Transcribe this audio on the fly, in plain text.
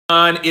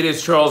It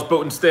is Charles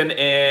Botenston,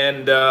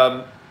 and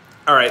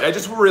all right, I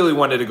just really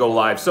wanted to go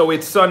live. So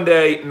it's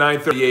Sunday,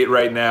 9:38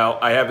 right now.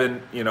 I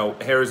haven't,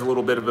 hair is a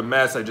little bit of a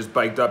mess. I just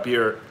biked up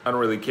here. I don't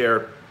really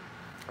care.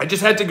 I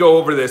just had to go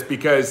over this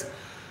because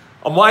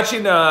I'm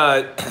watching.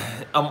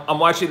 I'm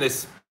watching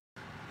this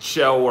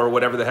show or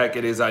whatever the heck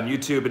it is on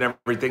YouTube and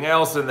everything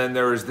else, and then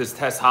there was this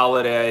Tess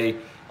Holliday,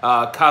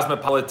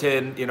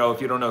 Cosmopolitan.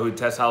 If you don't know who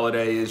Tess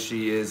Holliday is,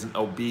 she is an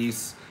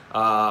obese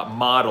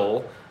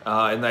model.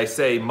 And I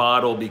say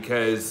model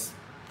because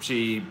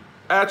she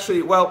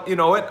actually, well, you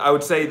know what? I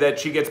would say that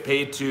she gets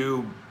paid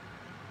to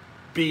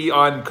be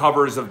on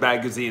covers of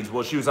magazines.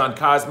 Well, she was on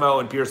Cosmo,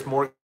 and Piers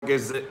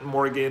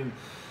Morgan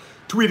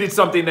tweeted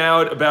something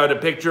out about a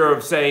picture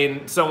of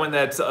saying someone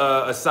that's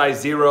a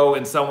size 0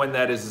 and someone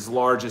that is as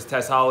large as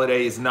Tess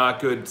Holliday is not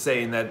good,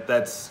 saying that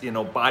that's,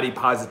 body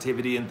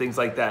positivity and things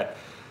like that.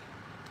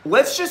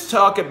 Let's just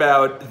talk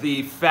about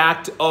the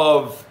fact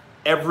of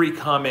every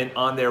comment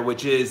on there,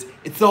 which is,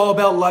 it's all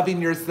about loving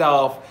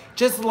yourself.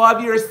 Just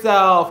love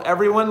yourself.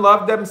 Everyone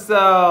love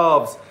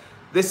themselves.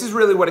 This is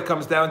really what it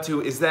comes down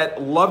to, is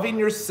that loving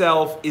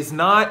yourself is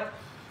not,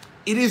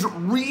 it is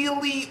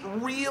really,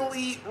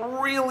 really,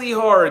 really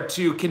hard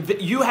to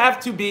convince. You have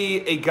to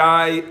be a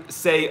guy,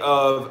 say,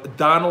 of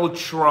Donald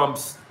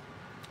Trump's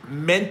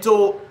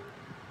mental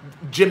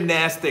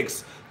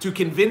gymnastics to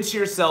convince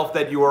yourself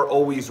that you are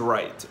always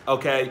right,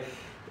 okay?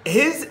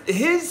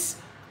 His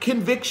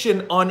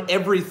conviction on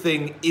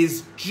everything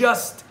is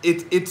just,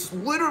 it's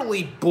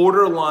literally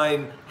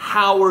borderline,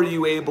 how are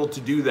you able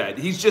to do that?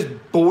 He's just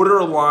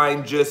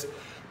borderline, just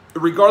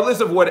regardless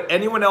of what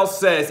anyone else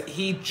says,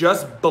 he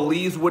just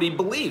believes what he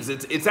believes.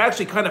 It's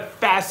actually kind of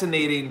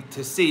fascinating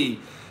to see.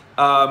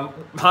 I'm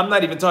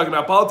not even talking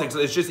about politics,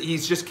 it's just,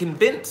 he's just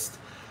convinced.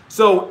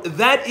 So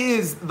that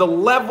is the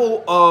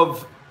level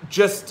of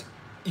just,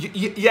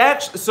 you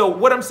actually, so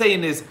what I'm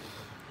saying is,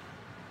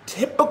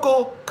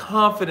 typical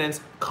confidence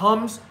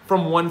comes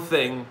from one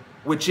thing,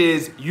 which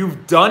is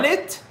you've done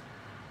it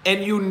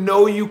and you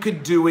know you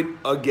could do it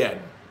again.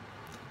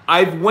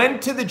 I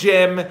went to the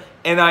gym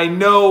and I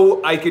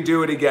know I could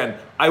do it again.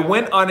 I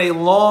went on a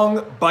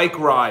long bike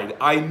ride.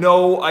 I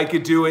know I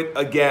could do it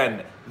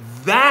again.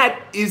 That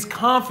is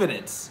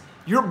confidence.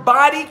 Your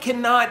body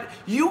cannot,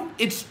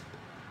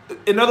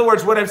 in other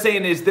words, what I'm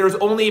saying is there's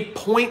only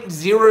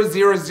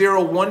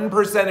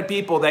 0.0001% of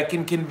people that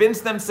can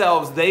convince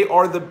themselves they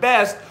are the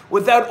best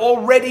without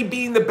already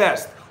being the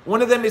best.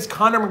 One of them is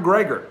Conor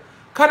McGregor.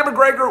 Conor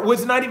McGregor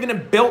was not even a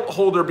belt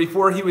holder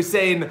before he was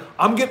saying,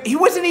 he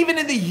wasn't even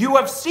in the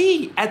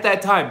UFC at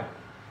that time.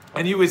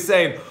 And he was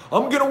saying,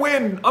 I'm gonna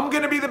win, I'm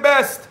gonna be the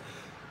best.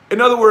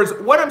 In other words,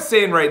 what I'm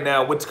saying right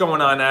now, what's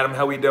going on, Adam,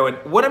 how we doing?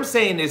 What I'm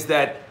saying is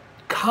that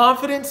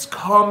confidence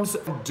comes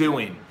from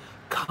doing.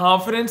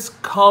 Confidence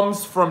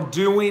comes from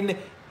doing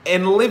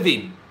and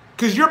living.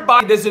 Because your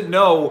body doesn't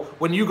know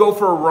when you go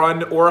for a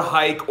run or a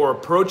hike or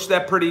approach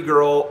that pretty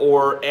girl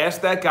or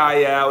ask that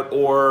guy out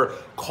or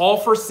call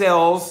for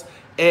sales,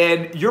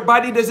 and your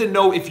body doesn't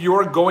know if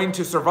you're going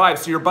to survive.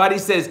 So your body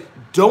says,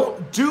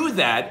 don't do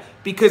that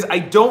because I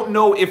don't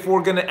know if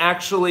we're gonna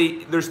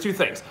actually, there's two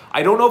things.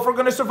 I don't know if we're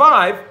gonna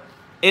survive.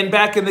 And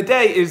back in the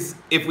day is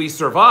if we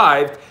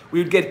survived, we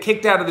would get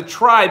kicked out of the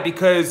tribe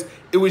because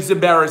it was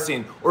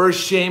embarrassing or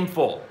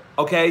shameful,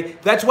 okay?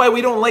 That's why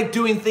we don't like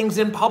doing things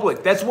in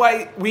public. That's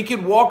why we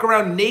can walk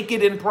around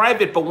naked in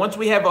private, but once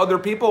we have other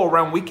people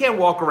around, we can't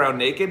walk around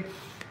naked.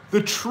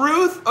 The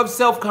truth of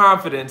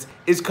self-confidence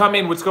is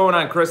coming. What's going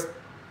on, Chris?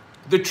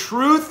 The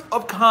truth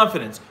of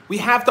confidence, we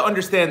have to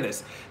understand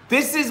this.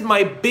 This is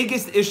my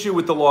biggest issue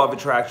with the law of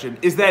attraction,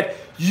 is that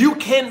you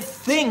can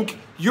think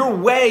your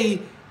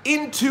way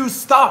into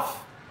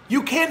stuff.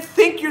 You can't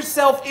think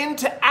yourself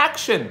into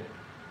action.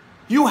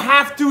 You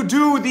have to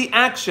do the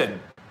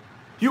action.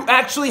 You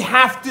actually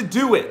have to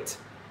do it.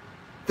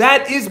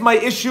 That is my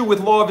issue with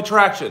law of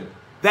attraction.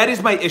 That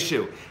is my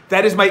issue.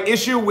 That is my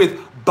issue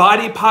with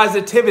body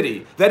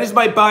positivity. That is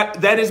my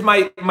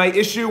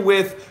issue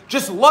with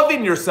just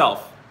loving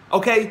yourself.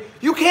 Okay?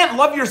 You can't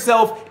love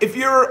yourself if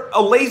you're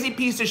a lazy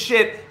piece of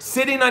shit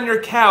sitting on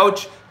your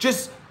couch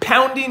just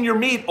pounding your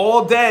meat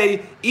all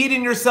day,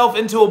 eating yourself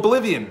into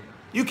oblivion.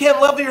 You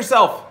can't love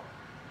yourself.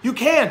 You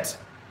can't.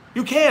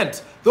 You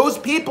can't. Those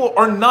people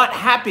are not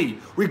happy,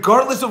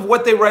 regardless of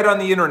what they write on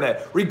the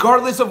internet,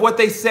 regardless of what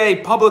they say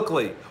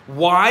publicly.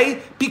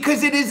 Why?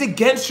 Because it is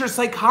against your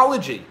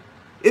psychology.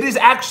 It is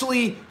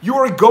actually, you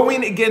are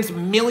going against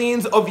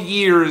millions of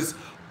years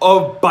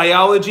of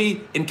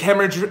biology and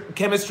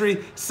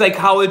chemistry,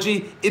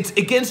 psychology. It's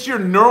against your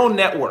neural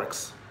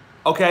networks,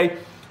 okay?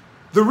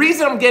 The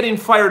reason I'm getting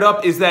fired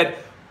up is that,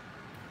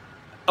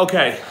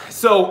 okay,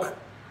 so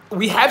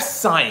we have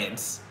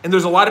science, and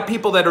there's a lot of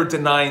people that are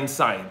denying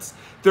science.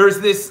 There's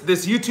this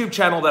YouTube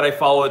channel that I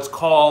follow. It's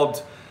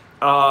called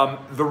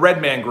the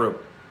Red Man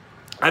Group.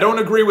 I don't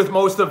agree with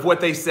most of what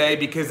they say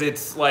because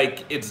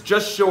it's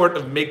just short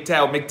of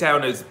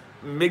MGTOW.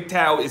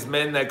 MGTOW is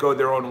men that go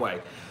their own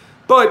way.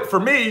 But for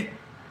me,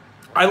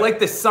 I like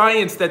the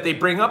science that they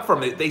bring up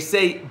from it. They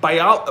say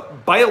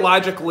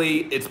biologically,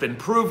 it's been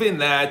proven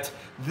that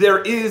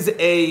there is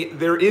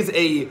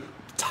a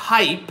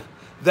type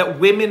that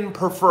women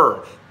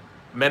prefer.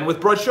 Men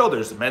with broad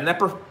shoulders, men that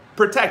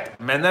protect,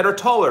 men that are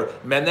taller,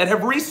 men that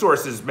have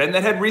resources, men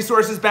that had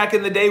resources back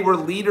in the day were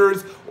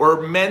leaders,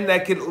 or men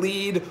that could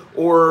lead,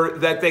 or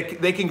that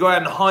they can go out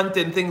and hunt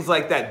and things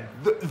like that.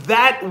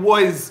 That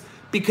was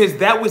because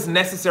that was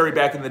necessary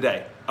back in the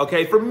day,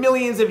 okay, for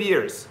millions of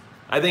years.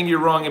 I think you're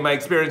wrong in my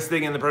experience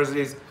thinking in the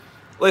person.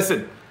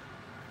 Listen,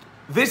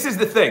 this is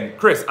the thing.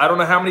 Chris, I don't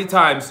know how many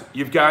times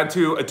you've gone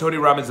to a Tony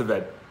Robbins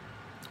event.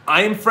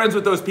 I am friends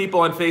with those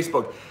people on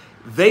Facebook.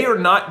 They are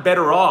not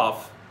better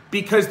off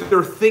because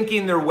they're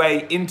thinking their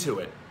way into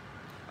it,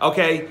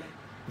 okay?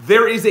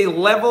 There is a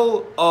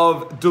level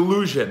of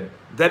delusion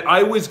that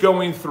I was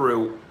going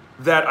through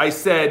that I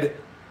said,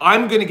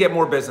 I'm gonna get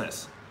more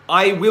business.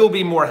 I will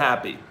be more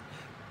happy.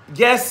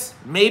 Yes,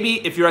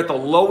 maybe if you're at the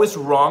lowest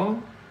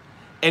rung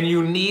and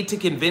you need to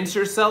convince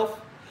yourself,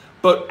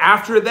 but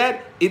after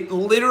that, it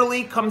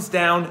literally comes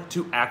down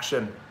to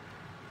action.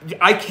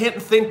 I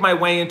can't think my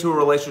way into a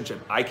relationship.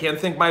 I can't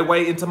think my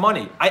way into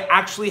money. I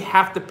actually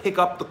have to pick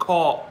up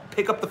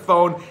the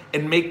phone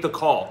and make the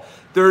call.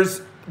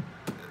 There's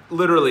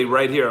literally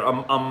right here,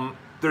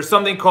 there's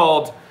something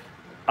called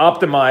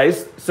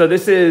Optimized. So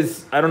this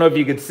is, I don't know if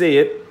you could see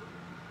it,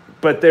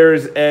 but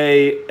there's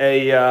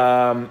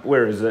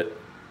where is it?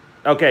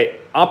 Okay,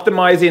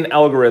 Optimizing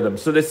Algorithms.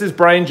 So this is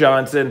Brian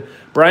Johnson.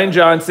 Brian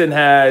Johnson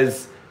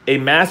has a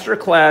master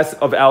class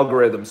of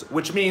algorithms,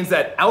 which means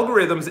that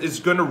algorithms is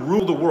going to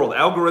rule the world.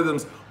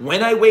 Algorithms,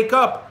 when I wake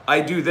up,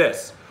 I do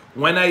this.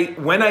 When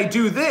I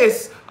do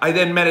this, I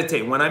then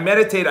meditate. When I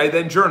meditate, I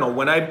then journal.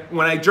 When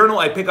I journal,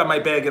 I pick up my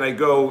bag and I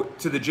go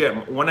to the gym.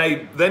 When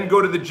I then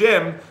go to the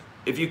gym,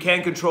 if you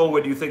can't control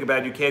what you think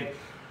about, you can't.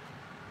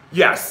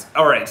 Yes,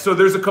 all right. So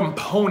there's a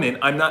component.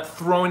 I'm not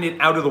throwing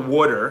it out of the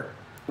water.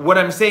 What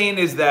I'm saying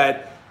is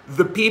that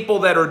the people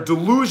that are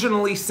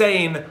delusionally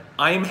saying,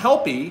 I am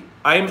healthy,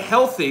 I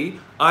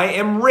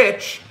am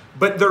rich,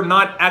 but they're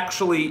not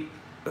actually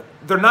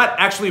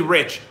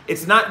rich.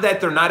 It's not that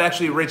they're not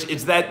actually rich,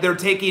 it's that they're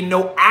taking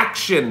no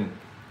action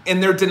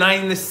and they're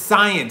denying the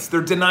science,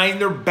 they're denying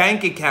their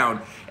bank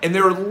account, and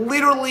they're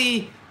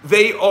literally,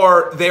 they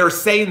are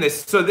saying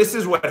this. So this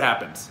is what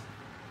happens.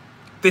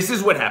 This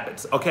is what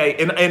happens, okay?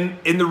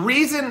 And the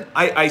reason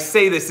I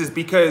say this is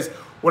because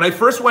when I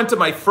first went to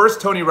my first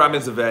Tony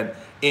Robbins event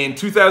in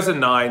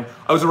 2009,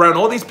 I was around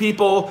all these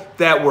people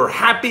that were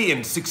happy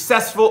and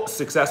successful.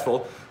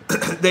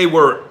 They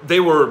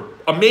were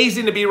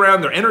amazing to be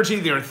around, their energy,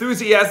 their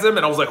enthusiasm,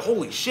 and I was like,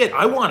 holy shit,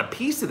 I want a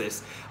piece of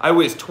this. I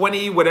was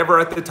 20, whatever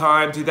at the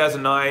time,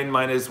 2009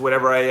 minus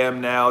whatever I am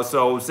now,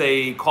 so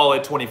say, call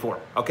it 24,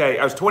 okay?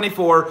 I was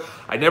 24,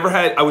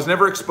 I was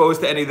never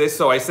exposed to any of this,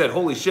 so I said,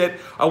 holy shit,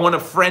 I want to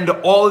friend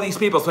all of these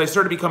people. So I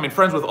started becoming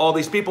friends with all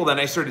these people, then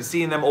I started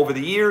seeing them over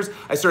the years,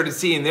 I started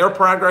seeing their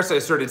progress, I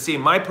started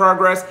seeing my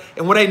progress,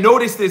 and what I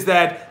noticed is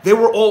that they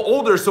were all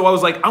older, so I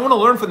was like, I want to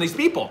learn from these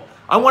people.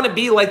 I want to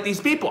be like these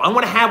people. I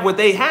want to have what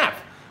they have.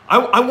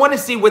 I want to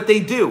see what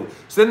they do.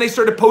 So then they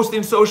started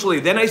posting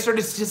socially. Then I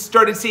started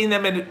seeing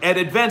them at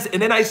events.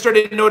 And then I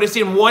started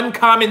noticing one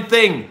common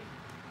thing.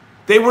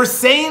 They were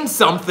saying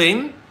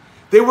something.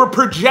 They were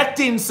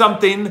projecting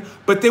something,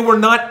 but they were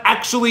not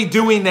actually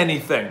doing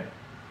anything.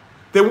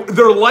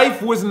 Their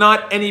life was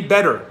not any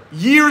better.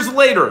 Years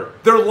later,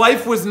 their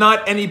life was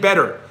not any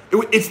better.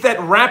 It's that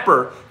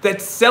rapper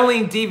that's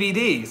selling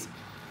DVDs.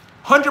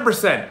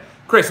 100%.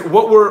 Chris,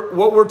 what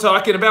we're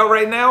talking about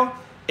right now,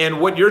 and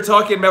what you're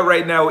talking about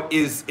right now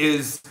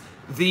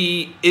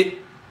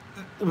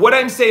what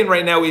I'm saying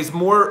right now is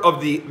more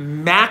of the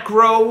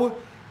macro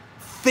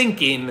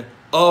thinking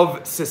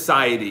of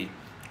society,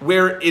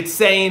 where it's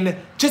saying,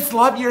 just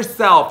love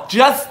yourself,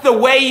 just the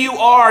way you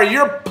are.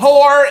 You're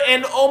poor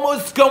and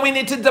almost going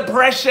into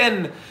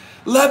depression.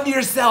 Love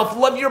yourself,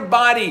 love your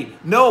body.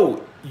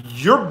 No,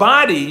 your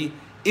body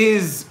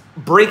is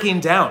breaking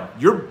down.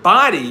 Your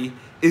body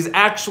is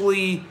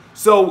actually,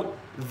 so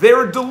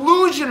they're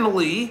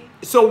delusionally,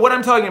 so what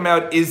I'm talking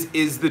about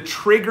is the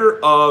trigger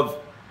of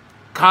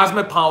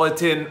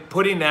Cosmopolitan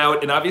putting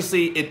out, and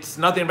obviously it's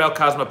nothing about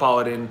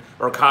Cosmopolitan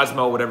or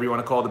Cosmo, whatever you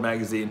want to call the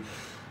magazine,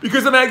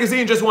 because the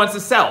magazine just wants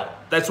to sell.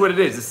 That's what it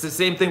is. It's the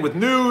same thing with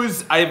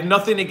news. I have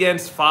nothing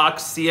against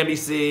Fox,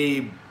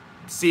 CNBC,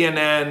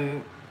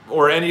 CNN,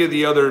 or any of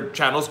the other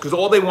channels, because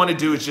all they want to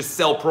do is just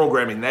sell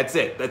programming. That's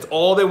it. That's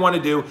all they want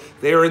to do.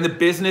 They are in the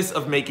business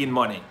of making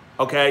money.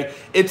 Okay,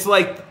 it's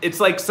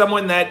like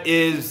someone that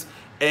is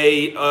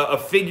a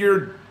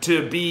figure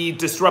to be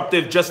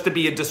disruptive, just to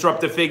be a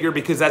disruptive figure,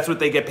 because that's what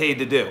they get paid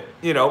to do.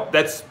 You know,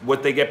 that's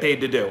what they get paid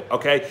to do.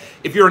 Okay,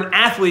 if you're an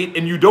athlete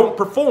and you don't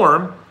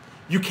perform,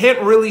 you can't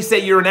really say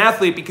you're an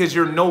athlete because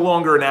you're no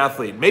longer an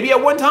athlete. Maybe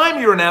at one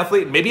time you're an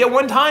athlete. Maybe at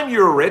one time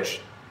you're rich.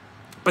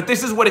 But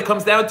this is what it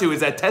comes down to: is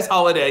that Tess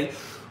Holliday,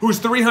 who's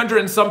 300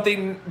 and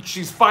something,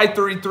 she's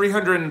 5'3",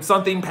 300 and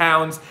something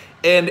pounds,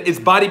 and it's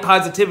body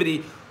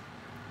positivity.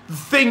 The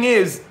thing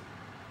is,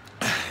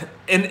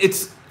 and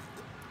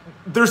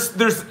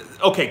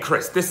okay,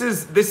 Chris, this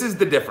is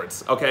the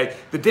difference, okay?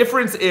 The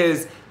difference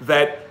is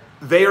that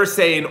they are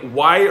saying,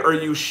 why are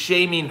you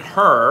shaming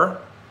her?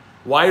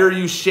 Why are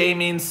you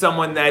shaming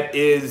someone that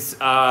is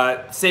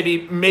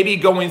maybe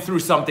going through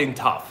something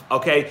tough,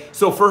 okay?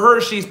 So for her,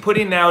 she's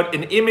putting out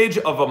an image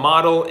of a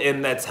model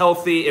and that's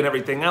healthy and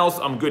everything else.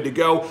 I'm good to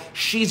go.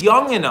 She's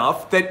young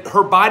enough that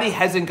her body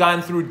hasn't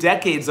gone through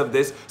decades of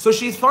this, so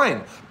she's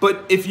fine.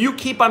 But if you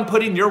keep on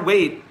putting your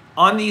weight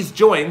on these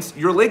joints,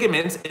 your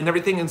ligaments and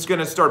everything is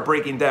gonna start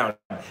breaking down.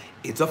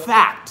 It's a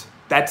fact.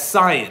 That's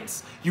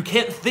science. You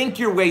can't think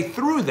your way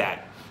through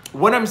that.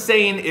 What I'm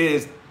saying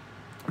is,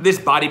 this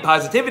body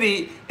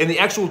positivity and the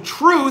actual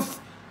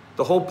truth,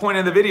 the whole point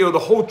of the video, the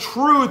whole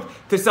truth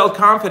to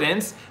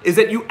self-confidence is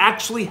that you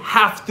actually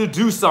have to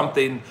do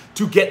something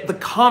to get the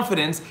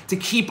confidence to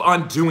keep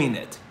on doing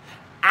it.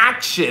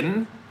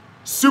 Action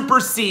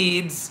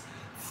supersedes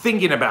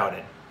thinking about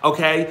it,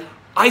 okay?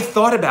 I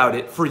thought about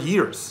it for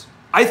years.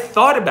 I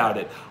thought about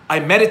it. I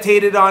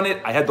meditated on it.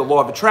 I had the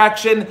law of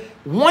attraction.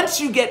 Once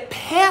you get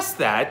past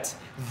that,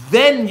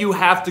 then you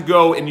have to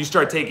go and you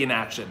start taking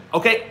action,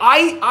 okay?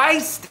 I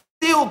still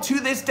to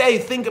this day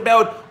think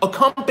about a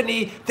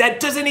company that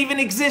doesn't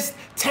even exist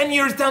 10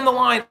 years down the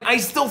line. I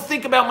still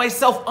think about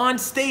myself on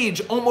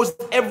stage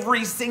almost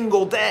every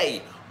single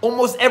day.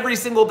 Almost every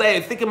single day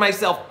I think of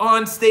myself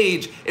on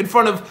stage in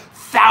front of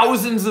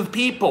thousands of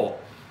people.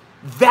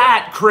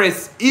 That,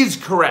 Chris, is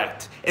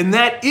correct. And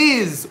that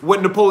is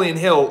what Napoleon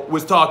Hill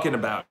was talking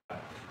about.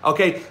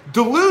 Okay?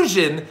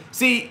 Delusion,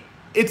 see,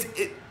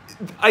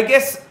 I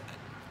guess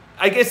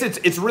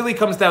it's really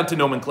comes down to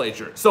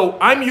nomenclature. So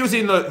I'm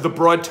using the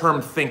broad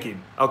term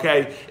thinking,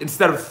 okay,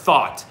 instead of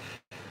thought.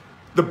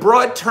 The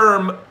broad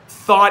term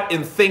thought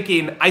and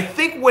thinking, I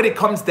think what it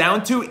comes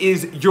down to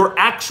is your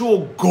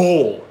actual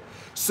goal.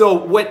 So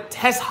what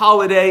Tess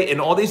Holliday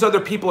and all these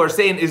other people are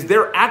saying is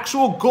their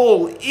actual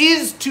goal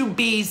is to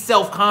be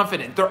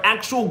self-confident. Their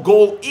actual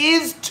goal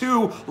is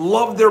to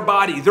love their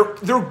body.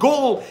 Their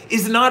goal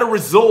is not a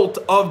result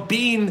of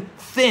being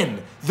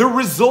thin. Their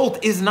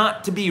result is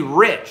not to be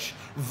rich.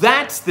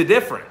 That's the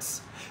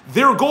difference.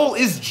 Their goal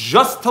is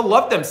just to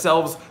love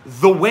themselves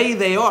the way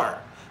they are.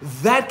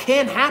 That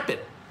can't happen.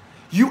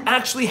 You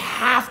actually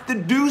have to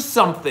do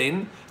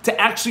something to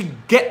actually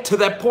get to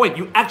that point.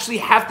 You actually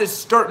have to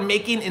start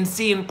making and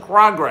seeing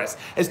progress.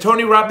 As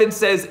Tony Robbins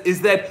says,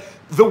 is that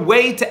the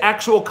way to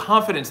actual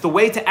confidence, the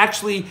way to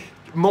actually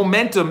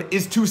momentum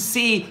is to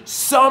see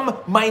some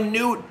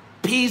minute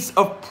piece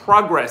of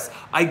progress.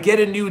 I get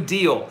a new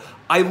deal.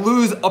 I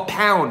lose a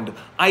pound.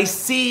 I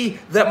see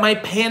that my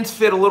pants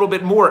fit a little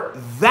bit more.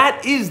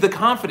 That is the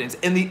confidence.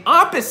 And the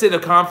opposite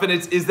of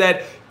confidence is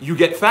that you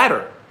get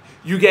fatter.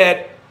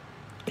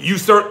 You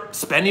start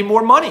spending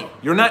more money.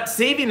 You're not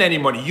saving any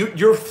money.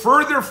 You're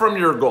further from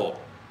your goal,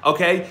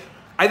 okay?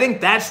 I think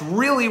that's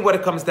really what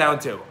it comes down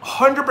to.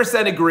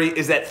 100% agree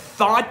is that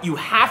thought, you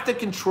have to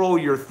control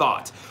your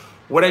thought.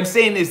 What I'm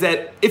saying is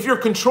that if you're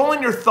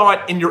controlling your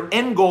thought and your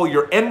end goal,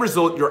 your end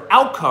result, your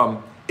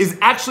outcome is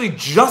actually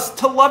just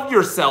to love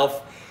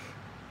yourself,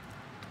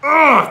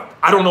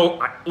 I don't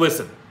know.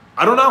 Listen,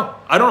 I don't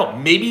know.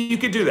 Maybe you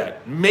could do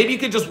that. Maybe you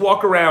could just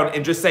walk around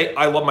and just say,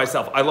 I love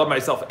myself. I love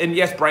myself. And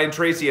yes, Brian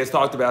Tracy has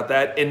talked about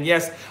that. And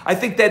yes, I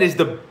think that is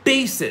the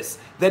basis.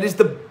 That is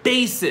the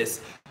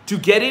basis to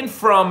getting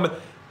from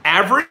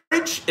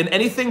average and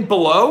anything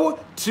below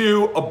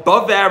to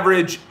above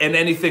average and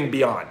anything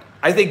beyond.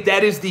 I think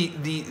that is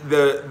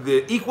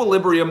the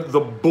equilibrium,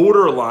 the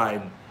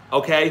borderline,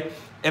 okay?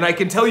 And I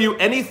can tell you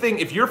anything,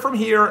 if you're from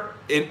here,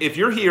 if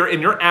you're here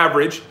and you're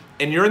average,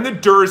 and you're in the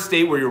DER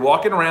state where you're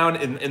walking around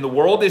and the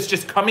world is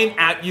just coming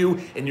at you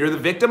and you're the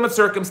victim of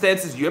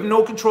circumstances, you have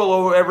no control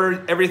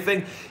over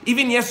everything.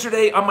 Even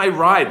yesterday on my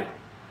ride,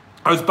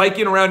 I was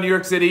biking around New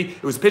York City,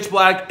 it was pitch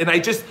black, and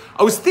I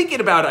was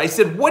thinking about it. I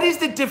said, what is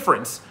the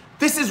difference?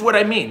 This is what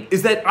I mean,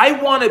 is that I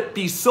want to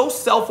be so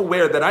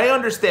self-aware that I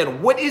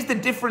understand what is the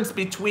difference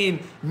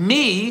between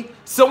me,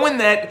 someone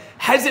that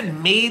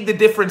hasn't made the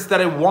difference that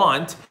I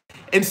want,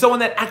 and someone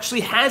that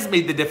actually has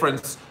made the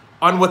difference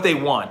on what they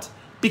want.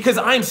 Because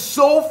I'm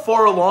so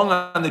far along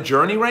on the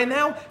journey right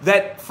now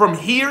that from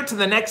here to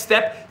the next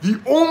step, the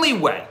only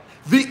way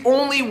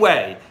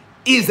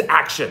is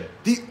action.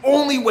 The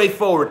only way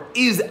forward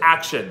is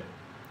action,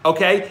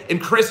 okay?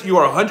 And Chris, you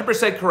are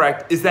 100%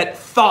 correct, is that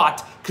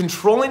thought,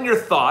 controlling your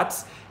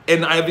thoughts,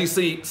 and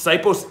obviously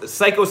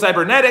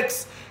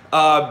psycho-cybernetics,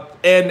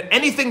 and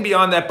anything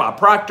beyond that, Bob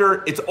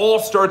Proctor, it all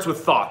starts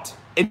with thought.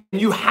 And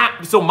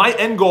so my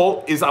end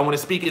goal is I want to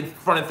speak in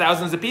front of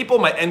thousands of people.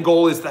 My end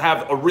goal is to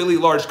have a really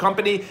large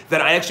company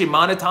that I actually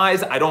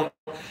monetize.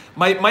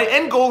 My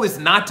end goal is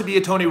not to be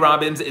a Tony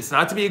Robbins. It's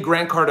not to be a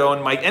Grant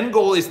Cardone. My end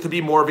goal is to be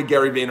more of a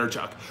Gary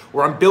Vaynerchuk,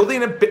 where I'm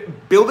building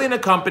a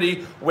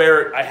company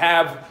where I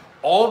have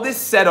all this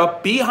set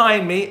up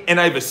behind me, and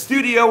I have a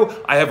studio,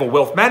 I have a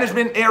wealth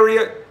management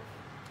area.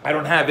 I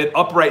don't have it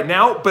up right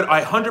now, but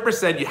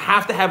 100%, you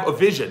have to have a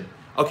vision.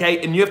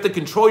 Okay, and you have to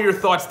control your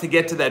thoughts to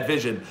get to that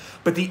vision.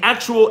 But the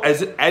actual,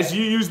 as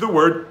you use the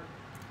word,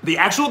 the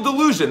actual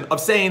delusion of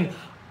saying,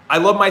 I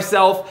love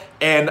myself,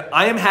 and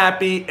I am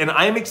happy, and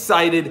I am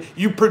excited.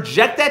 You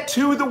project that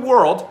to the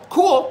world.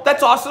 Cool,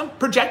 that's awesome.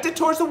 Project it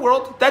towards the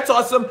world. That's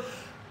awesome.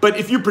 But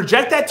if you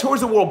project that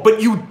towards the world,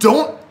 but you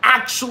don't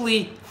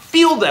actually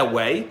feel that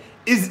way,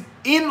 is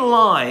in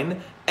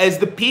line as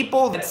the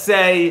people that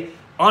say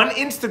on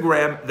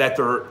Instagram that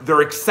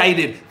they're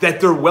excited,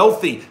 that they're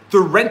wealthy,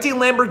 they're renting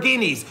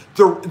Lamborghinis,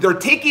 they're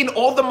taking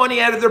all the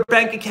money out of their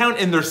bank account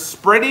and they're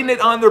spreading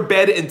it on their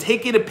bed and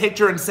taking a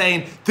picture and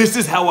saying, this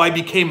is how I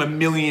became a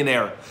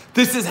millionaire.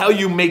 This is how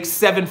you make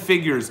 7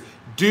 figures.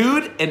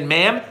 Dude and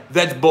ma'am,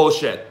 that's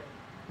bullshit.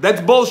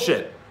 That's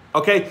bullshit,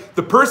 okay?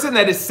 The person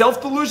that is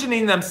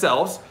self-delusioning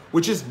themselves,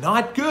 which is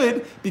not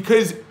good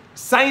because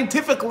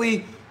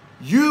scientifically,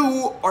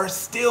 you are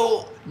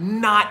still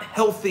not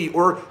healthy,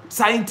 or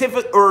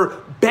scientific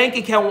or bank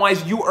account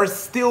wise, you are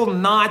still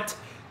not.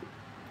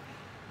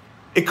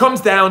 It comes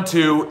down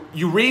to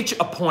you reach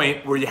a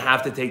point where you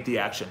have to take the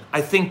action. I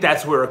think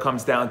that's where it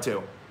comes down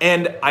to.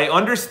 And I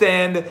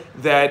understand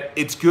that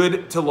it's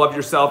good to love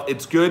yourself.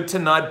 It's good to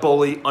not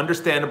bully,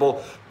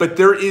 understandable. But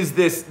there is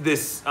this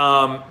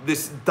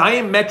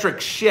diametric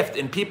shift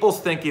in people's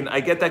thinking.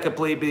 I get that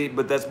completely,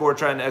 but that's more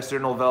trying to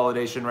external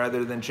validation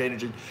rather than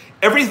changing.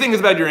 Everything is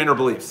about your inner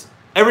beliefs.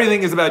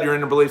 Everything is about your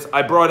inner beliefs.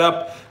 I brought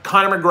up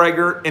Conor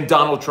McGregor and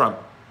Donald Trump.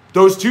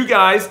 Those two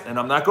guys, and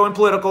I'm not going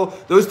political,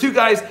 those two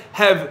guys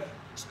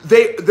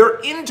their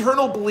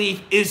internal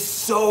belief is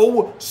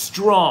so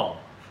strong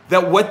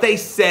that what they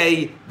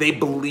say, they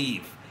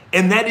believe.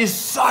 And that is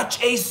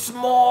such a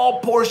small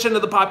portion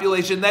of the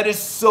population. That is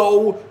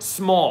so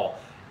small.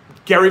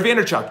 Gary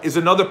Vaynerchuk is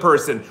another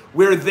person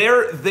where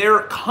their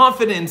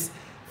confidence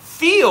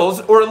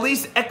feels, or at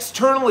least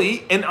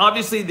externally, and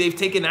obviously they've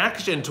taken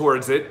action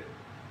towards it,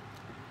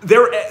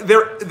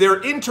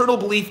 their internal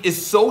belief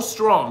is so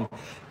strong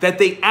that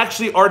they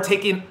actually are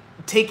taking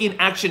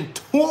action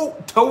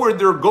toward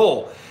their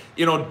goal.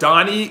 You know,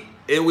 Donnie,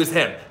 it was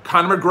him.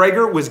 Conor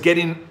McGregor was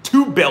getting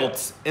 2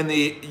 belts in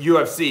the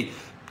UFC.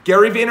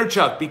 Gary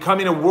Vaynerchuk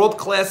becoming a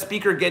world-class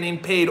speaker, getting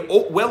paid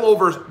well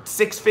over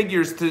 6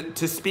 figures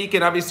to speak,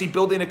 and obviously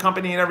building a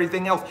company and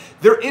everything else.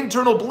 Their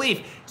internal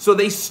belief. So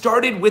they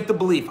started with the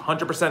belief,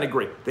 100%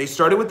 agree. They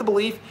started with the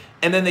belief,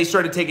 and then they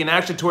started taking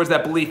action towards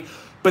that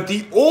belief. But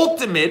the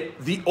ultimate,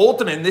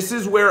 and this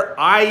is where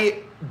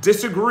I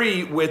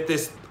disagree with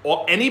this,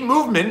 any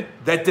movement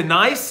that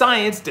denies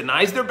science,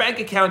 denies their bank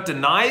account,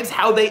 denies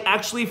how they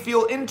actually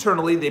feel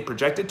internally, they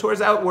project it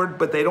towards outward,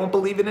 but they don't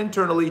believe it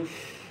internally,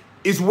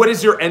 is what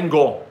is your end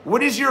goal?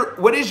 What is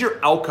your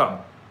outcome?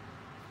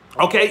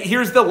 Okay,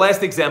 here's the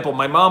last example.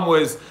 My mom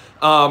was,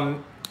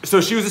 so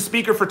she was a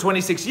speaker for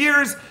 26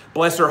 years,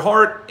 bless her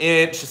heart,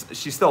 and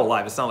she's still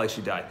alive. It's not like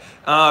she died.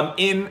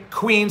 In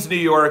Queens, New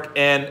York,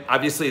 and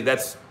obviously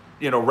that's,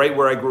 right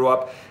where I grew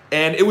up.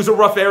 And it was a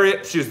rough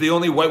area. She was the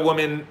only white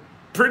woman,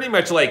 pretty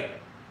much like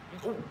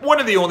one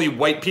of the only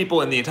white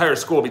people in the entire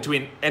school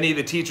between any of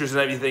the teachers and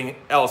everything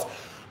else.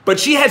 But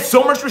she had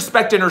so much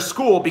respect in her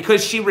school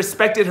because she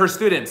respected her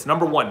students,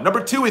 number one.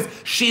 Number two is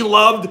she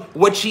loved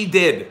what she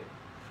did,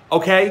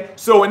 okay?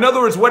 So in other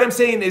words, what I'm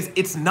saying is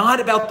it's not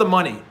about the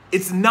money.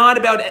 It's not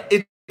about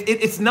it.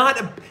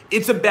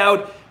 It's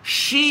about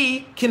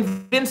she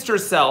convinced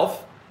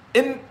herself,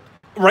 and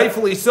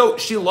rightfully so,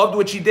 she loved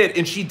what she did.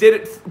 And she did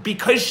it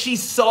because she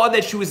saw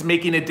that she was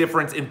making a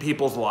difference in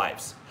people's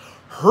lives.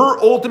 Her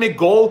ultimate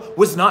goal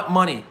was not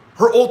money.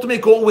 Her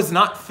ultimate goal was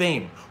not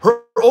fame.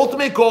 Her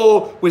ultimate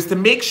goal was to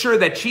make sure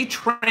that she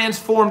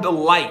transformed a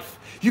life.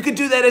 You could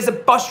do that as a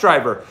bus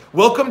driver.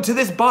 Welcome to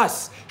this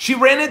bus. She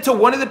ran into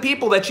one of the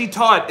people that she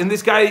taught, and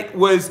this guy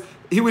was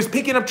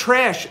picking up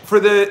trash for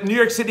the New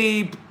York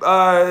City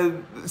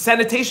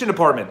sanitation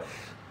department.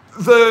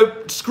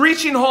 The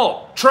screeching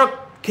halt, truck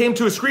came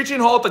to a screeching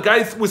halt. The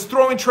guy was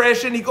throwing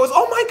trash in. He goes,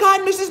 "Oh my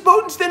God, Mrs.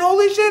 Botenston,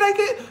 holy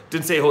shit,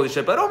 didn't say holy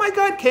shit, but oh my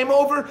God," came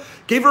over,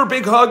 gave her a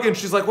big hug, and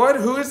she's like, "What,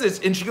 who is this?"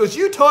 And she goes,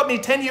 "You taught me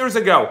 10 years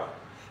ago."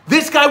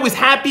 This guy was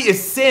happy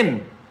as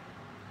sin,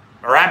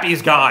 or happy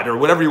as God, or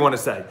whatever you want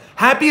to say.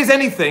 Happy as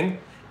anything.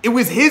 It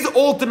was his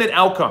ultimate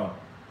outcome.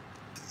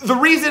 The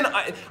reason,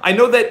 I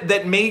know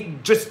that may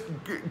just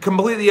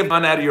completely have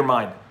gone out of your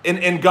mind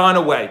and gone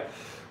away.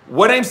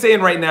 What I'm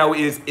saying right now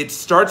is it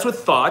starts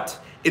with thought.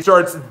 It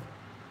starts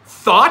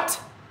thought,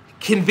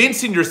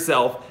 convincing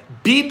yourself,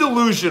 be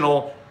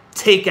delusional,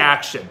 take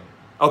action,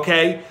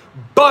 okay?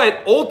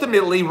 But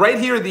ultimately, right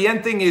here, the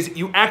end thing is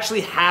you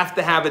actually have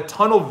to have a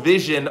tunnel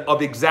vision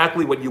of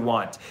exactly what you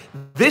want.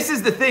 This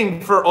is the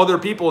thing for other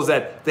people, is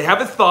that they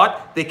have a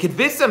thought, they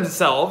convince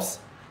themselves,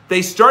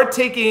 they start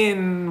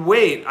taking,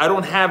 wait, I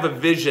don't have a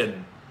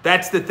vision.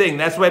 That's the thing.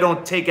 That's why I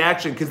don't take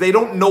action, because they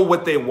don't know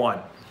what they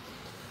want.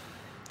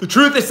 The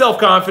truth of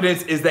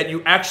self-confidence is that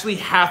you actually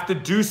have to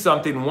do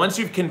something once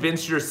you've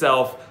convinced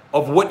yourself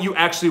of what you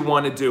actually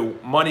want to do.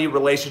 Money,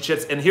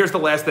 relationships, and here's the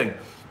last thing.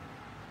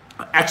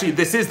 Actually,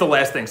 this is the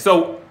last thing.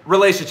 So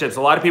relationships,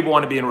 a lot of people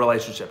want to be in a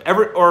relationship,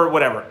 or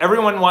whatever.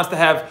 Everyone wants to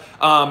have,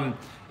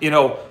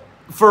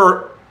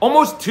 for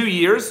almost 2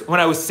 years when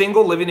I was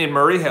single living in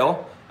Murray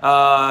Hill,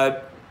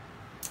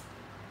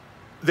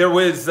 there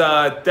was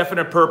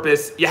definite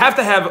purpose. You have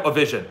to have a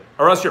vision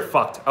or else you're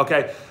fucked,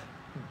 okay?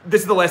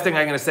 This is the last thing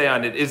I'm going to say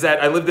on it, is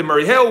that I lived in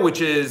Murray Hill,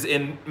 which is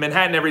in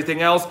Manhattan,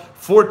 everything else.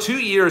 For 2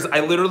 years, I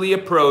literally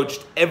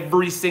approached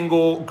every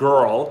single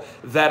girl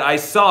that I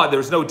saw. There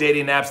was no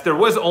dating apps. There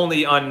was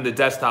only on the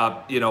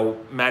desktop,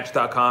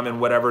 Match.com and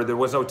whatever. There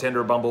was no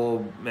Tinder,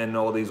 Bumble, and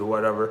all these or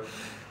whatever.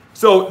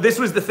 So this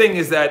was the thing,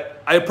 is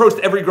that I approached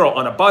every girl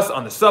on a bus,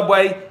 on the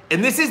subway.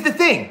 And this is the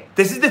thing.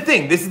 This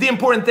is the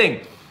important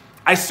thing.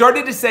 I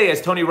started to say,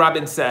 as Tony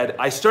Robbins said,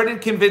 I started to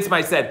convince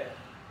myself,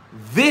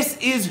 this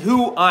is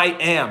who I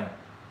am.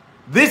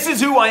 This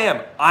is who I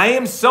am. I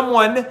am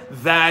someone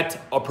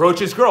that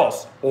approaches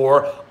girls,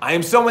 or I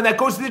am someone that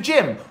goes to the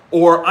gym,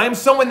 or I'm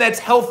someone that's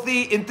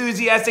healthy,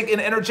 enthusiastic,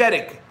 and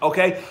energetic,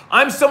 okay?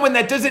 I'm someone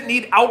that doesn't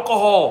need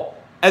alcohol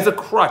as a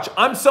crutch.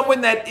 I'm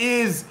someone that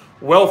is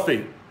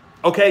wealthy,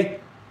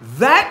 okay?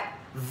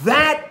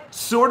 That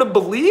sort of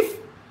belief,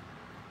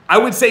 I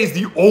would say, is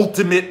the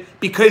ultimate,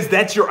 because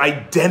that's your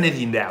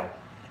identity now.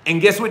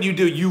 And guess what you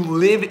do? You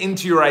live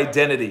into your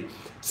identity.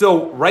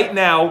 So right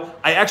now,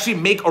 I actually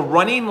make a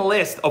running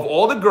list of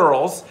all the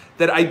girls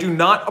that I do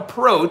not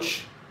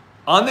approach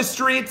on the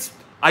streets.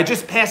 I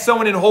just passed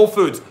someone in Whole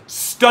Foods.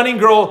 Stunning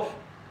girl.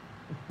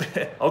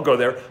 I'll go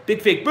there.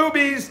 Big fake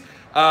boobies.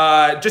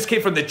 Just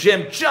came from the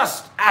gym.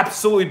 Just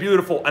absolutely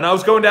beautiful. And I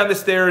was going down the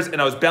stairs and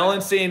I was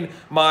balancing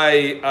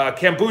my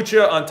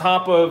kombucha on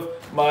top of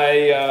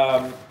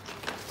my,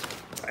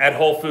 at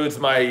Whole Foods,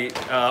 my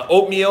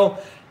oatmeal.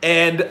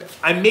 And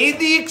I made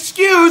the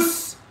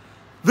excuse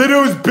that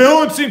I was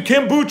balancing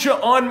kombucha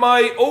on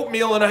my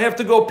oatmeal and I have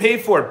to go pay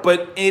for it.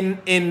 But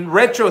in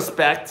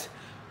retrospect,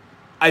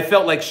 I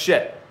felt like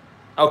shit,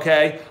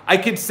 okay? I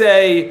could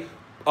say,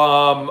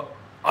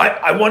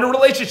 I want a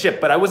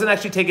relationship, but I wasn't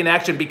actually taking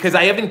action because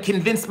I haven't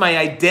convinced my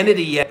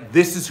identity yet.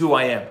 This is who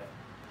I am.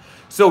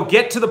 So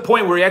get to the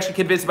point where you actually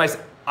convince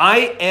myself,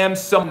 I am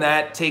someone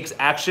that takes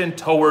action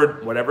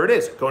toward whatever it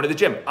is, going to the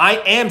gym. I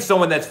am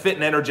someone that's fit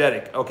and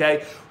energetic,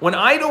 okay? When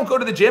I don't go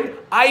to the gym,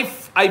 I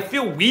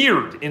feel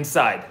weird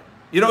inside.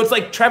 It's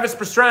like Travis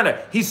Pastrana.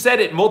 He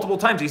said it multiple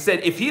times. He said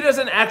if he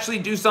doesn't actually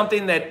do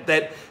something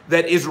that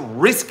is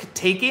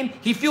risk-taking,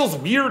 he feels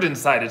weird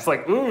inside. It's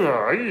like,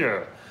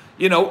 yeah.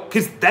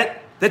 Because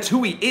that's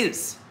who he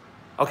is,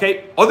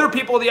 okay? Other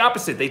people are the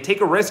opposite. They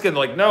take a risk and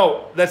they're like,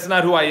 no, that's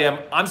not who I am.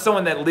 I'm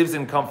someone that lives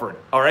in comfort,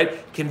 all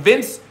right?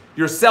 Convince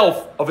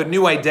yourself of a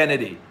new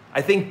identity.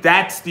 I think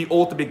that's the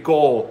ultimate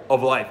goal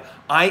of life.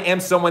 I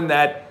am someone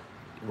that,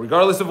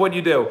 regardless of what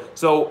you do,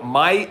 so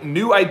my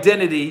new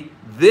identity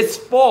this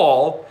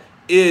fall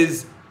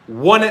is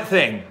one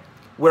thing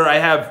where I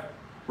have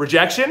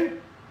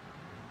rejection.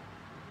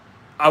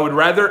 I would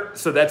rather,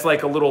 so that's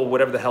like a little,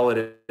 whatever the hell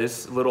it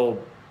is,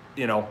 little,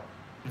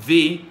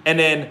 V, and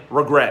then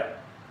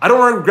regret. I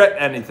don't regret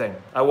anything.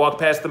 I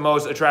walked past the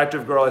most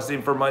attractive girl I've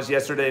seen for months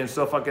yesterday and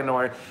so fucking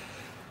annoying.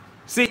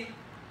 See,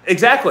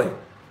 exactly.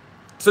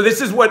 So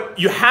this is what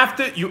you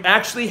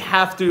actually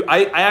have to,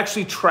 I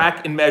actually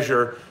track and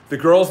measure the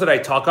girls that I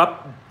talk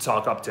up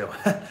to,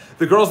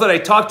 the girls that I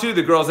talk to,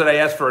 the girls that I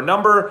ask for a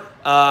number,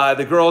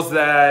 the girls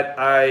that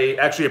I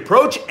actually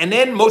approach, and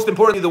then most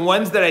importantly, the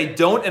ones that I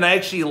don't, and I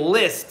actually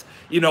list,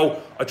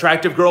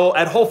 attractive girl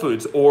at Whole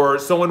Foods, or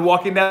someone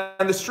walking down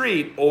the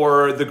street,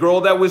 or the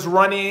girl that was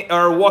running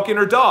or walking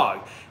her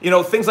dog,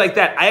 things like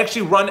that. I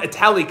actually run a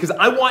tally because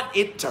I want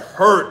it to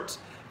hurt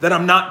that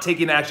I'm not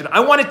taking action. I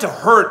want it to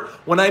hurt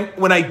when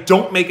I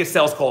don't make a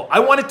sales call. I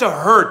want it to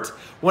hurt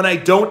when I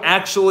don't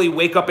actually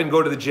wake up and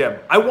go to the gym.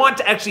 I want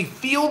to actually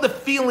feel the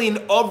feeling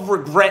of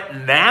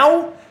regret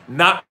now,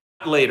 not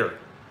later.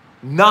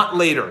 Not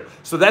later.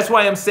 So that's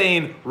why I'm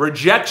saying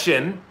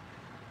rejection,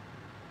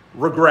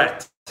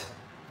 regret. Do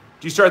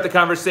you start the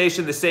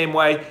conversation the same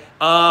way?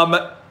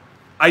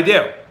 I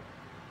do.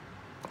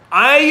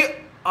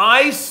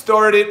 I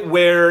started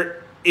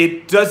where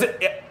it doesn't,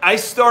 I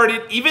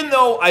started, even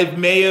though I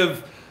may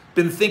have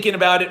been thinking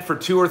about it for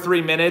 2 or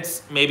 3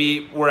 minutes,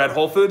 maybe we're at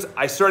Whole Foods,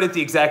 I started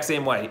the exact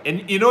same way.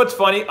 And you know what's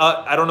funny?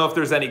 I don't know if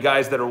there's any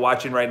guys that are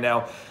watching right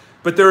now,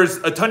 but there's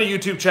a ton of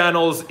YouTube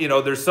channels,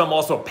 there's some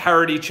also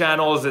parody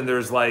channels, and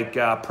there's like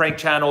prank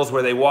channels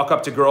where they walk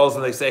up to girls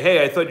and they say,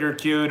 hey, I thought you're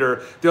cute,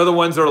 or the other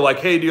ones are like,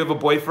 hey, do you have a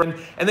boyfriend?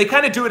 And they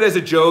kind of do it as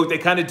a joke, they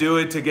kind of do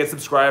it to get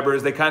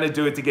subscribers, they kind of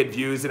do it to get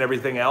views and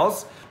everything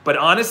else. But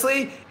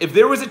honestly, if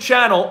there was a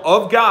channel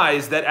of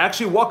guys that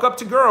actually walk up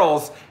to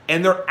girls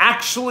and they're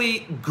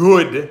actually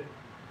good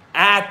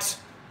at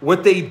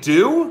what they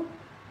do,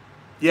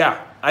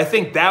 yeah, I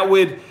think that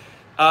would,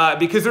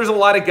 because there's a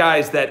lot of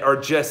guys that are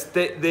just,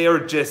 they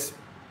are just,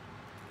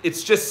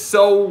 it's just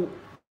so,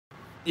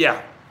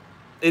 yeah.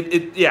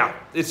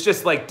 It's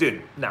just like,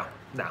 dude, no.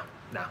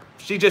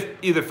 She just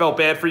either felt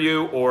bad for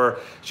you, or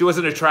she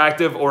wasn't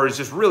attractive, or is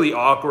just really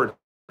awkward.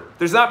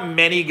 There's not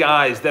many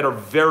guys that are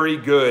very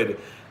good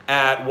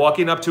at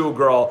walking up to a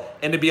girl.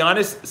 And to be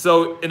honest,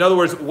 so in other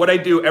words, what I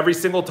do every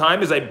single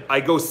time is I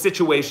go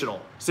situational.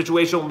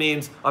 Situational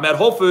means I'm at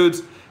Whole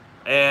Foods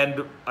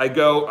and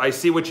I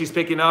see what she's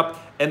picking up,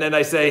 and then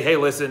I say, hey,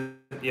 listen,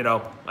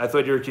 I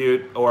thought you were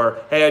cute,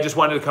 or hey, I just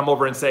wanted to come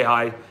over and say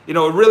hi. It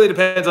really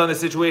depends on the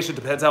situation,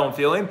 depends how I'm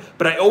feeling.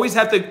 But I always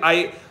have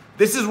to,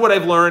 this is what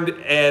I've learned,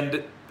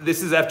 and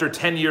this is after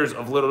 10 years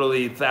of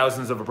literally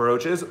thousands of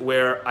approaches,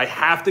 where I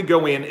have to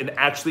go in and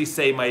actually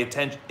say my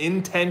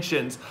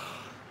intentions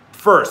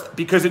first,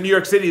 because in New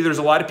York City, there's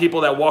a lot of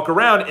people that walk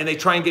around and they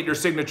try and get your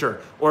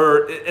signature,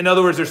 or in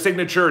other words, their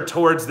signature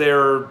towards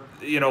their,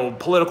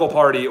 political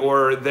party,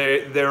 or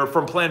they're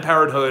from Planned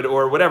Parenthood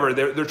or whatever.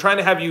 They're trying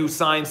to have you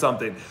sign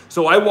something.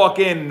 So I walk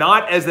in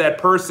not as that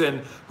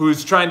person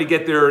who's trying to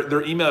get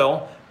their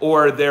email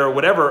or their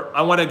whatever.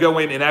 I want to go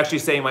in and actually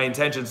say my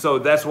intention. So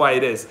that's why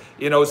it is,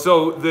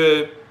 so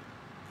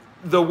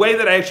the way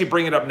that I actually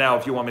bring it up now,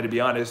 if you want me to be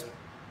honest,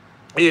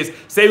 is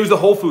say who's the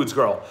Whole Foods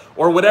girl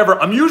or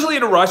whatever. I'm usually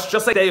in a rush,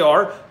 just like they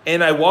are,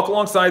 and I walk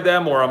alongside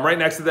them or I'm right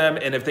next to them,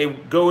 and if they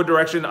go a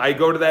direction, I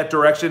go to that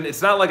direction.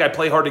 It's not like I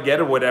play hard to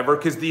get or whatever,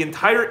 because the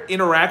entire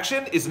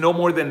interaction is no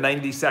more than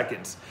 90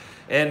 seconds.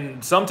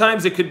 And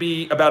sometimes it could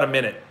be about a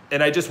minute.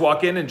 And I just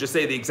walk in and just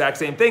say the exact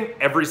same thing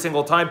every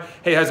single time.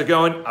 Hey, how's it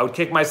going? I would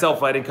kick myself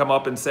if I didn't come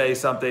up and say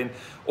something,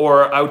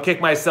 or I would kick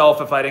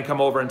myself if I didn't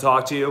come over and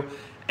talk to you.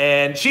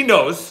 And she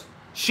knows.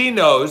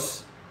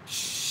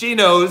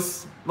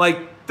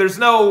 Like, there's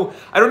no,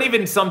 I don't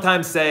even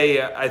sometimes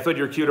say, I thought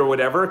you're cute or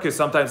whatever, because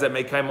sometimes that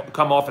may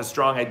come off as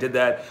strong. I did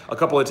that a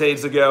couple of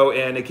days ago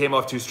and it came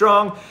off too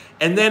strong.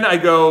 And then I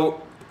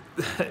go,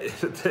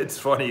 it's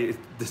funny,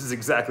 this is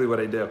exactly what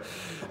I do.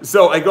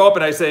 So I go up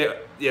and I say,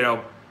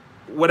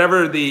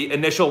 whatever the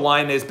initial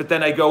line is, but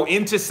then I go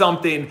into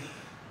something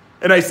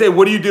and I say,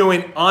 what are you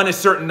doing on a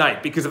certain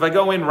night? Because if I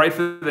go in right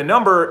for the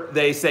number,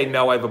 they say,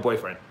 no, I have a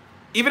boyfriend.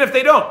 Even if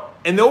they don't.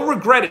 And they'll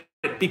regret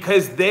it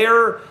because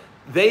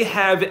they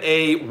have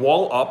a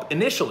wall up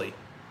initially.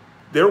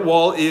 Their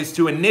wall is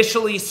to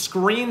initially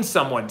screen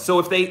someone. So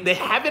if they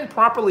haven't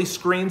properly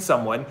screened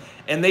someone,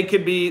 and they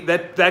could be,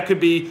 that could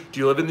be, do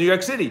you live in New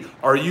York City?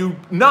 Are you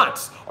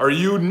nuts? Are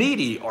you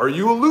needy? Are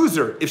you a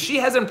loser? If she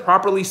hasn't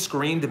properly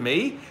screened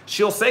me,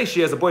 she'll say she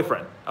has a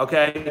boyfriend,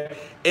 okay?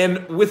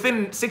 And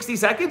within 60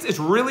 seconds, it's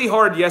really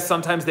hard. Yes,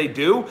 sometimes they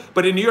do,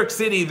 but in New York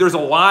City, there's a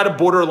lot of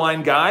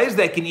borderline guys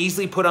that can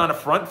easily put on a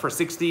front for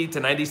 60 to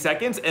 90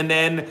 seconds, and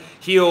then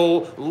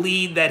he'll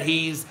lead that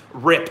he's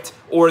ripped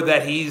or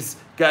that he's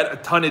got a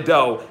ton of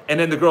dough, and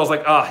then the girl's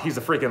like, he's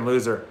a freaking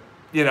loser,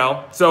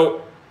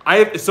 So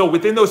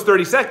within those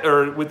 30 seconds,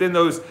 or within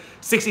those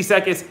 60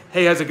 seconds,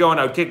 hey, how's it going?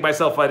 I would kick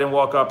myself if I didn't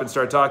walk up and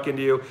start talking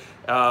to you.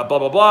 Blah,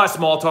 blah, blah,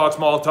 small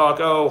talk.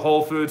 Oh,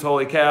 Whole Foods,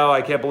 holy cow,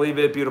 I can't believe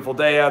it. Beautiful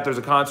day out. There's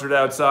a concert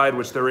outside,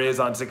 which there is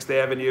on 6th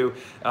Avenue.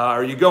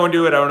 Are you going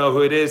to it? I don't know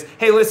who it is.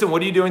 Hey, listen,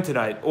 what are you doing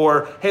tonight?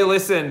 Or, hey,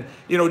 listen,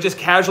 just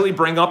casually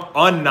bring up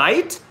a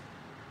night.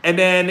 And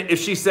then if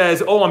she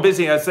says, oh, I'm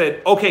busy, I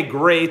said, okay,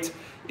 great.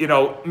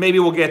 Maybe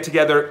we'll get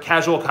together,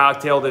 casual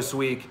cocktail this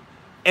week.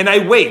 And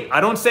I wait. I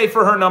don't say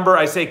for her number.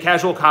 I say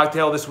casual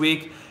cocktail this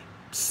week.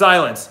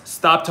 Silence.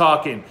 Stop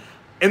talking.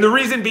 And the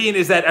reason being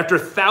is that after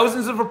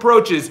thousands of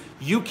approaches,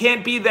 you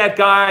can't be that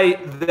guy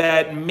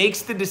that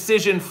makes the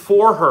decision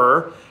for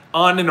her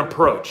on an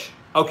approach.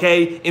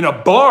 Okay? In a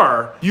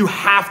bar, you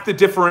have to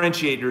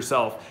differentiate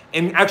yourself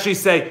and actually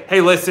say, hey,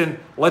 listen,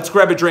 let's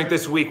grab a drink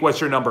this week. What's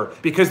your number?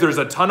 Because there's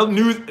a ton of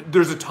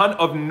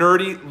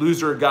nerdy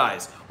loser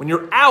guys. When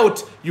you're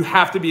out, you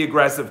have to be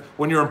aggressive.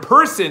 When you're in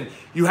person,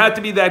 you have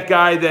to be that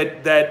guy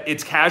that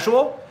it's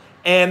casual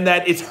and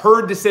that it's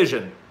her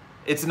decision.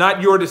 It's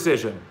not your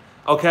decision.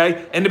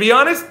 Okay? And to be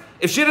honest,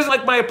 if she doesn't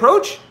like my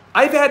approach,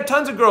 I've had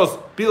tons of girls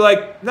be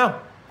like, no.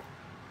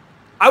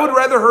 I would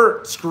rather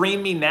her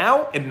screen me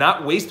now and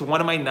not waste one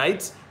of my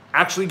nights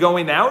actually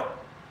going out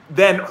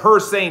than her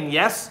saying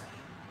yes.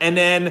 And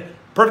then,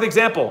 perfect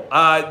example,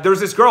 there's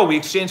this girl, we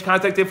exchanged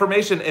contact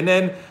information, and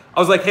then I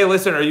was like, hey,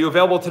 listen, are you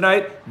available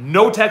tonight?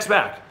 No text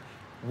back.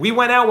 We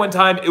went out one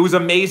time, it was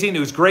amazing, it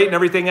was great and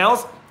everything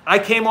else. I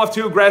came off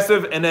too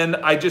aggressive, and then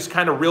I just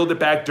kind of reeled it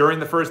back during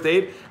the first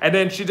date, and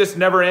then she just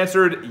never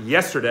answered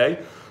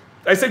yesterday.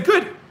 I said,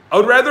 good. I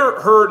would rather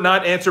her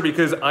not answer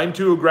because I'm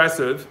too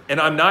aggressive and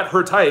I'm not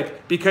her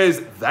type, because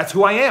that's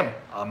who I am.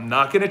 I'm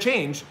not going to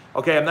change.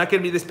 Okay, I'm not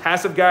going to be this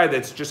passive guy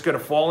that's just going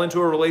to fall into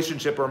a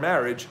relationship or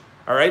marriage.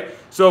 All right.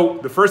 So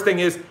the first thing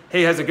is,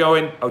 hey, how's it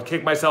going? I would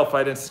kick myself if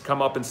I didn't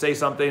come up and say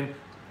something,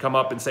 come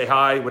up and say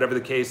hi, whatever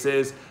the case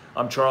is.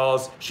 I'm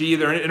Charles. She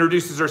either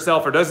introduces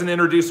herself or doesn't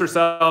introduce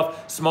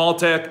herself. Small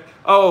tech.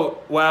 Oh,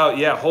 wow.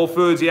 Yeah. Whole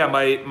Foods. Yeah.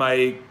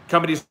 My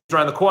company's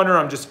around the corner.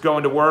 I'm just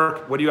going to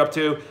work. What are you up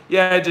to?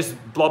 Yeah, just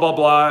blah, blah,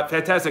 blah.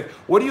 Fantastic.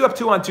 What are you up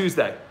to on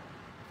Tuesday?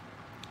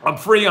 I'm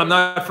free. I'm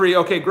not free.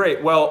 Okay,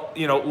 great. Well,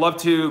 love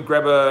to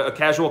grab a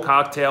casual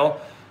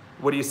cocktail.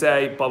 What do you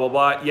say? Blah, blah,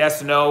 blah.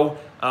 Yes, no.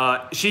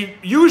 She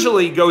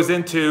usually goes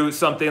into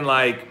something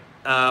like,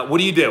 what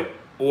do you do?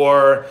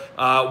 Or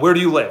where do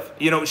you live?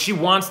 She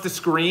wants to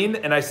screen,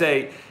 and I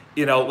say,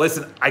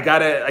 listen, I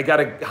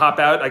gotta hop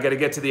out. I gotta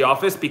get to the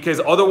office, because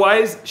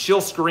otherwise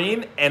she'll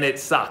screen and it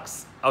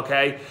sucks.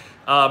 Okay.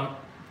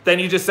 Then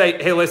you just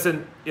say, hey,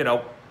 listen,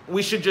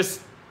 we should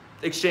just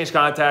exchange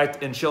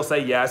contact, and she'll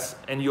say yes,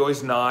 and you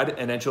always nod,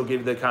 and then she'll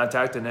give you the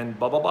contact, and then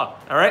blah, blah, blah.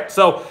 All right?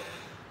 So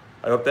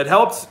I hope that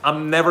helps.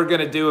 I'm never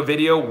gonna do a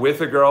video with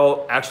a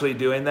girl actually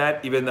doing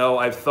that, even though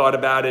I've thought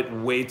about it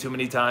way too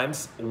many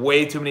times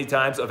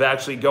of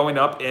actually going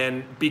up,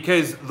 and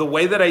because the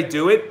way that I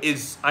do it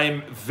is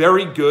I'm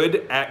very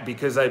good at,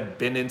 because I've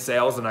been in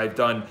sales and I've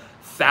done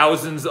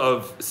thousands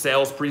of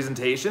sales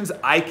presentations,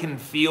 I can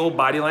feel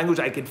body language,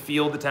 I can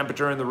feel the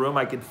temperature in the room,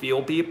 I can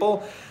feel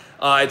people.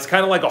 It's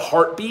kind of like a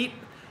heartbeat.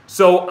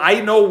 So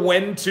I know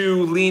when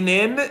to lean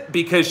in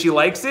because she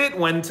likes it,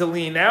 when to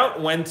lean out,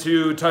 when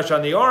to touch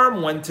on the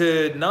arm, when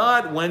to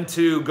nod, when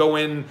to go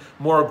in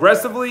more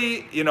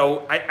aggressively. You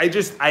know,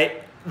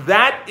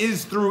 that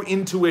is through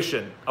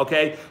intuition,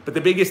 okay? But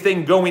the biggest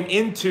thing going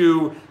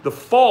into the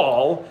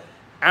fall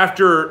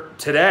after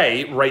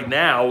today, right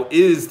now,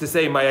 is to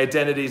say my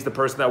identity is the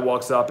person that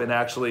walks up and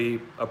actually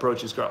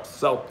approaches girls.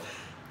 So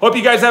hope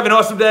you guys have an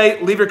awesome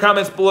day. Leave your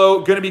comments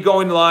below. Going to be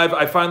going live.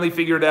 I finally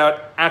figured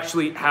out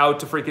actually how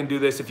to freaking do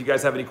this. If you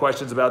guys have any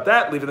questions about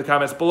that, leave in the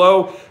comments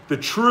below. The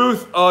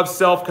truth of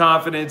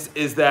self-confidence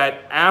is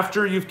that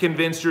after you've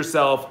convinced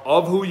yourself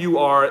of who you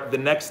are, the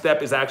next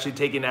step is actually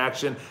taking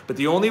action. But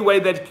the only way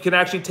that you can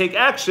actually take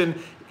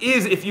action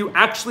is if you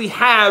actually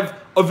have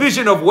a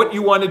vision of what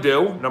you want to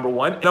do, number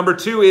one. Number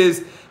two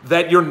is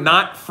that you're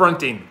not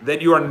fronting,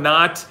 that you are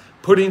not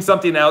putting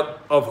something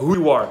out of who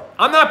you are.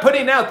 I'm not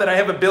putting out that I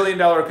have $1 billion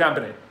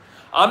company.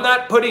 I'm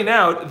not putting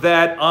out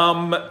that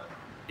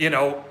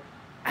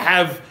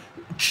have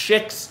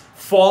chicks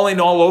falling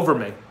all over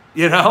me.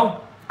 You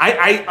know,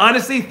 I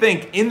honestly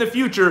think in the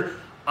future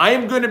I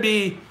am going to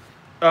be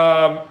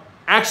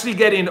actually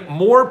getting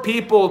more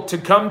people to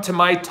come to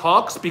my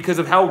talks because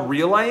of how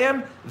real I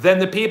am than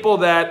the people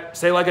that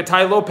say, like a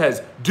Ty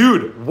Lopez,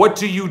 dude, what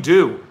do you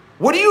do?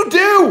 What do you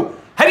do?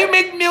 How do you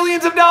make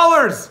millions of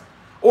dollars?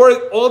 Or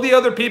all the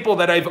other people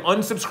that I've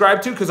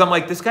unsubscribed to because I'm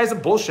like, this guy's a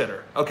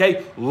bullshitter,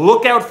 okay?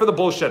 Look out for the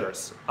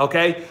bullshitters,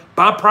 okay?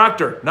 Bob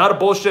Proctor, not a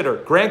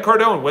bullshitter. Grant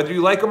Cardone, whether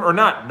you like him or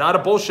not a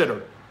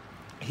bullshitter.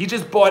 He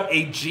just bought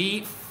a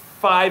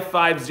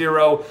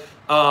G550,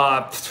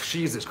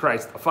 Jesus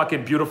Christ, a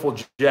fucking beautiful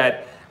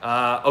jet,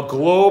 a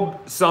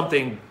Globe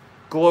something,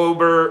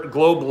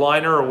 Globe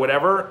liner or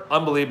whatever,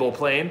 unbelievable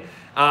plane.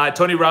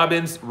 Tony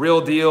Robbins,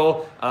 real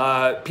deal.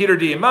 Peter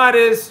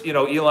Diamandis,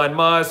 Elon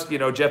Musk,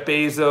 Jeff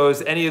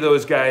Bezos, any of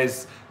those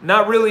guys.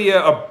 Not really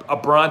a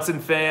Bronson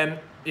fan.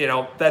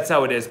 That's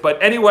how it is.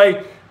 But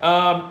anyway,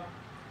 have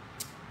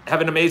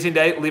an amazing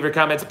day. Leave your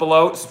comments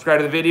below. Subscribe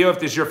to the video. If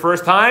this is your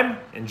first time,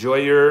 enjoy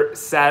your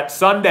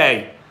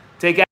Sunday. Take care.